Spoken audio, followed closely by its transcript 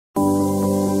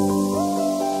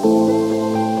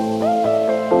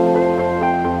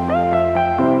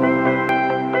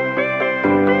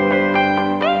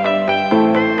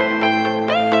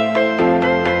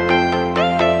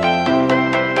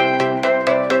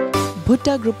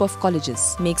Bhutta Group of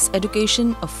Colleges makes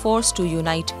education a force to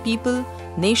unite people,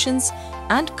 nations,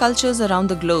 and cultures around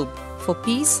the globe for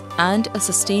peace and a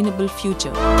sustainable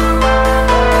future.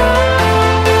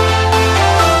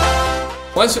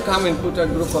 Once you come in Bhutta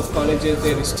Group of Colleges,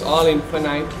 there is all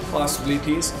infinite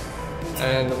possibilities,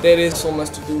 and there is so much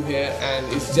to do here, and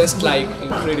it's just like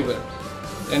incredible.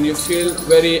 And you feel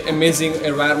very amazing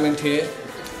environment here.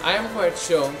 I am quite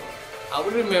sure I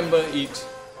will remember it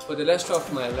for the rest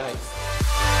of my life.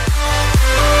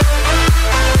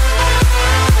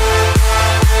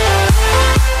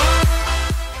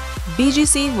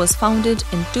 BGC was founded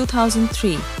in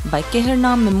 2003 by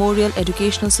Keharnam Memorial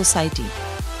Educational Society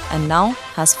and now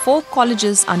has 4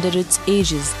 colleges under its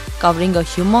aegis, covering a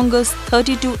humongous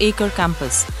 32-acre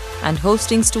campus and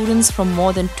hosting students from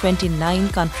more than 29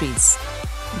 countries.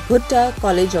 Bhutta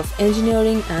College of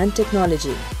Engineering and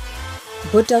Technology,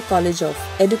 Bhutta College of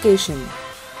Education,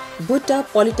 Bhutta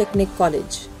Polytechnic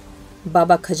College,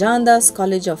 Baba Khajandas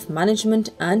College of Management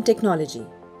and Technology.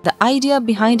 The idea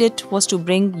behind it was to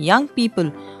bring young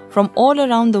people from all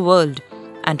around the world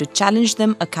and to challenge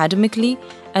them academically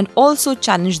and also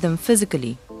challenge them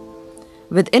physically.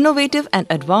 With innovative and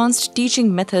advanced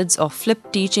teaching methods of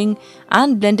flipped teaching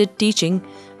and blended teaching,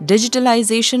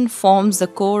 digitalization forms the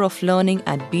core of learning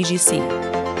at BGC.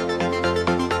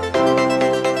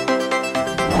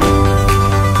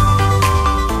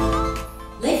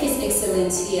 Life is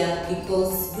excellent here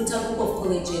because Bhutta Group of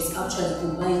Colleges actually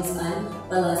combines and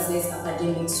balances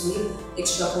academics with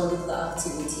extracurricular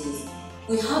activities.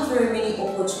 We have very many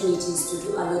opportunities to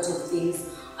do a lot of things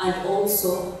and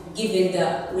also given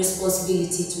the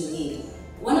responsibility to lead.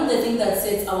 One of the things that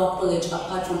sets our college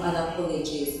apart from other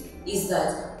colleges is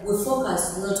that we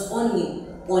focus not only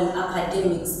on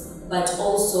academics but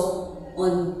also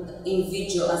on the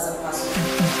individual as a person.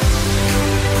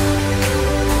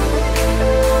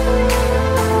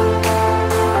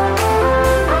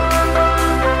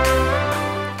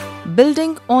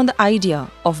 Building on the idea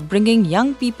of bringing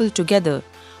young people together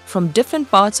from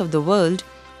different parts of the world,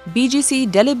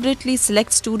 BGC deliberately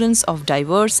selects students of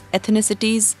diverse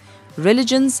ethnicities,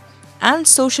 religions, and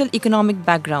social-economic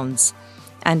backgrounds.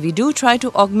 And we do try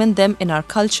to augment them in our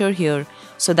culture here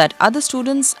so that other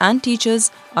students and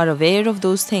teachers are aware of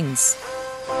those things.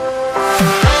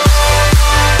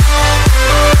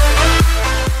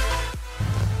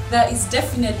 There is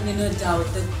definitely no doubt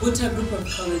that Bhutta Group of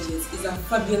Colleges is a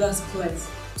fabulous place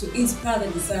to inspire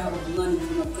the desire of learning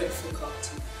from a great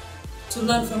faculty, to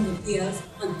learn from the peers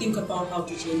and think about how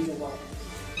to change the world.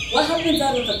 What happens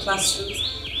out of the classrooms,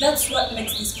 that's what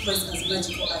makes this place as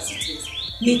magical as it is.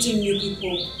 Meeting new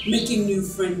people, making new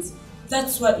friends,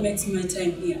 that's what makes my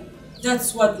time here.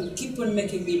 That's what will keep on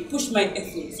making me push my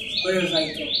efforts wherever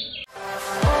I go.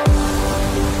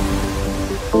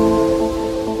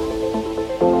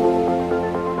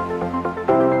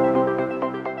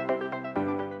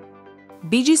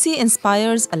 BGC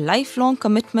inspires a lifelong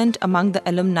commitment among the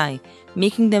alumni,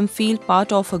 making them feel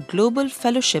part of a global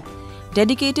fellowship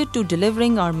dedicated to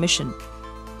delivering our mission.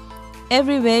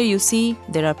 Everywhere you see,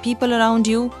 there are people around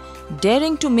you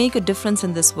daring to make a difference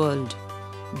in this world,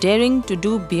 daring to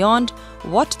do beyond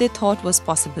what they thought was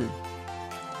possible.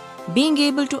 Being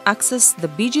able to access the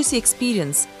BGC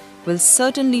experience will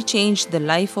certainly change the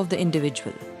life of the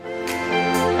individual.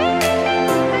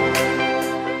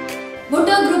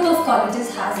 Bhutta Group of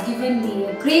Colleges has given me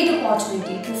a great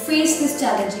opportunity to face this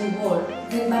challenging world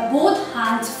with my both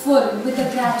hands full with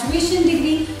a graduation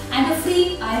degree and a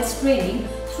free IELTS training,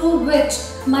 through which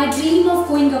my dream of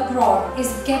going abroad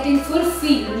is getting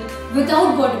fulfilled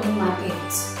without burdening my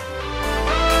parents.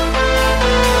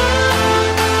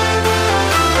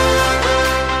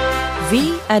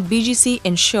 We at BGC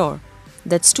ensure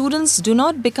that students do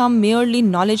not become merely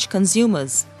knowledge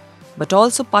consumers, but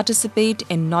also participate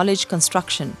in knowledge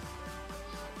construction.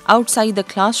 Outside the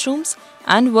classrooms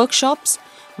and workshops,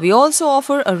 we also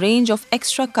offer a range of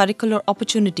extracurricular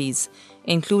opportunities,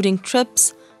 including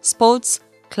trips, sports,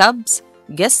 clubs,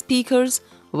 guest speakers,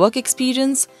 work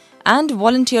experience, and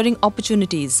volunteering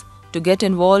opportunities to get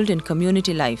involved in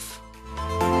community life.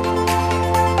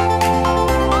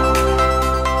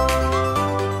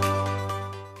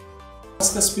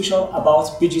 What's special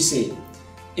about BGC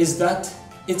is that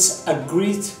it's a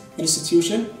great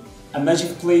institution, a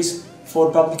magic place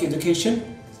for public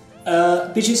education.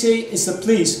 BGC is a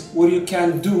place where you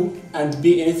can do and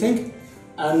be anything,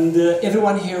 and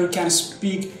everyone here can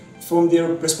speak from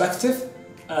their perspective.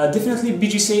 Definitely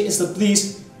BGC is the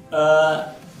place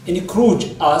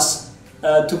encourage us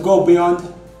to go beyond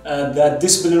the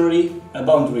disciplinary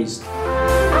boundaries.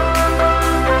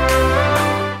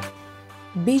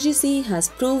 BGC has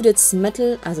proved its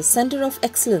mettle as a center of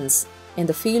excellence in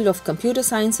the field of computer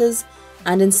sciences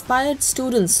and inspired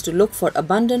students to look for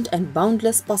abundant and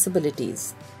boundless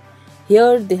possibilities.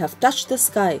 Here they have touched the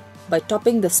sky by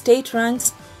topping the state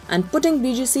ranks and putting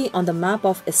BGC on the map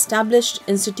of established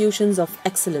institutions of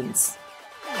excellence.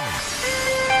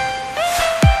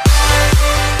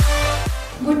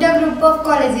 Bhutta Group of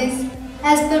Colleges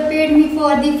has prepared me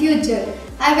for the future.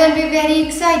 I will be very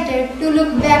excited to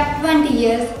look back 20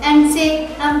 years and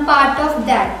say I'm part of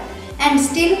that, and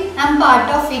still I'm part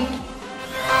of it.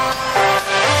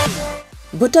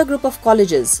 Bhutta Group of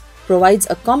Colleges provides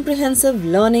a comprehensive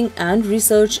learning and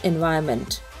research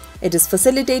environment. It is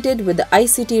facilitated with the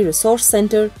ICT Resource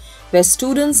Center, where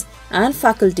students and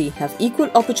faculty have equal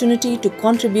opportunity to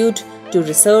contribute to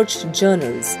research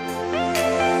journals.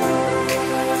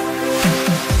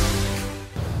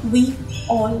 We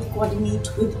all coordinate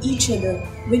with each other,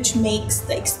 which makes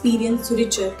the experience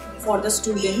richer for the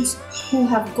students who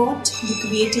have got the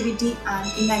creativity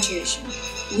and imagination.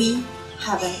 We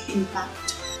have an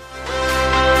impact.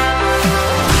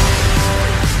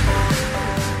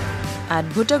 At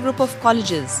Bhutta Group of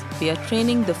Colleges, we are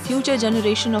training the future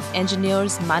generation of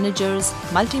engineers, managers,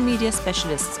 multimedia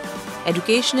specialists,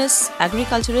 educationists,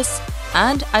 agriculturists,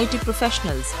 and IT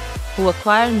professionals who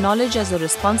acquire knowledge as a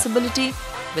responsibility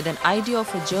with an idea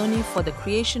of a journey for the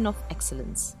creation of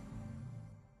excellence.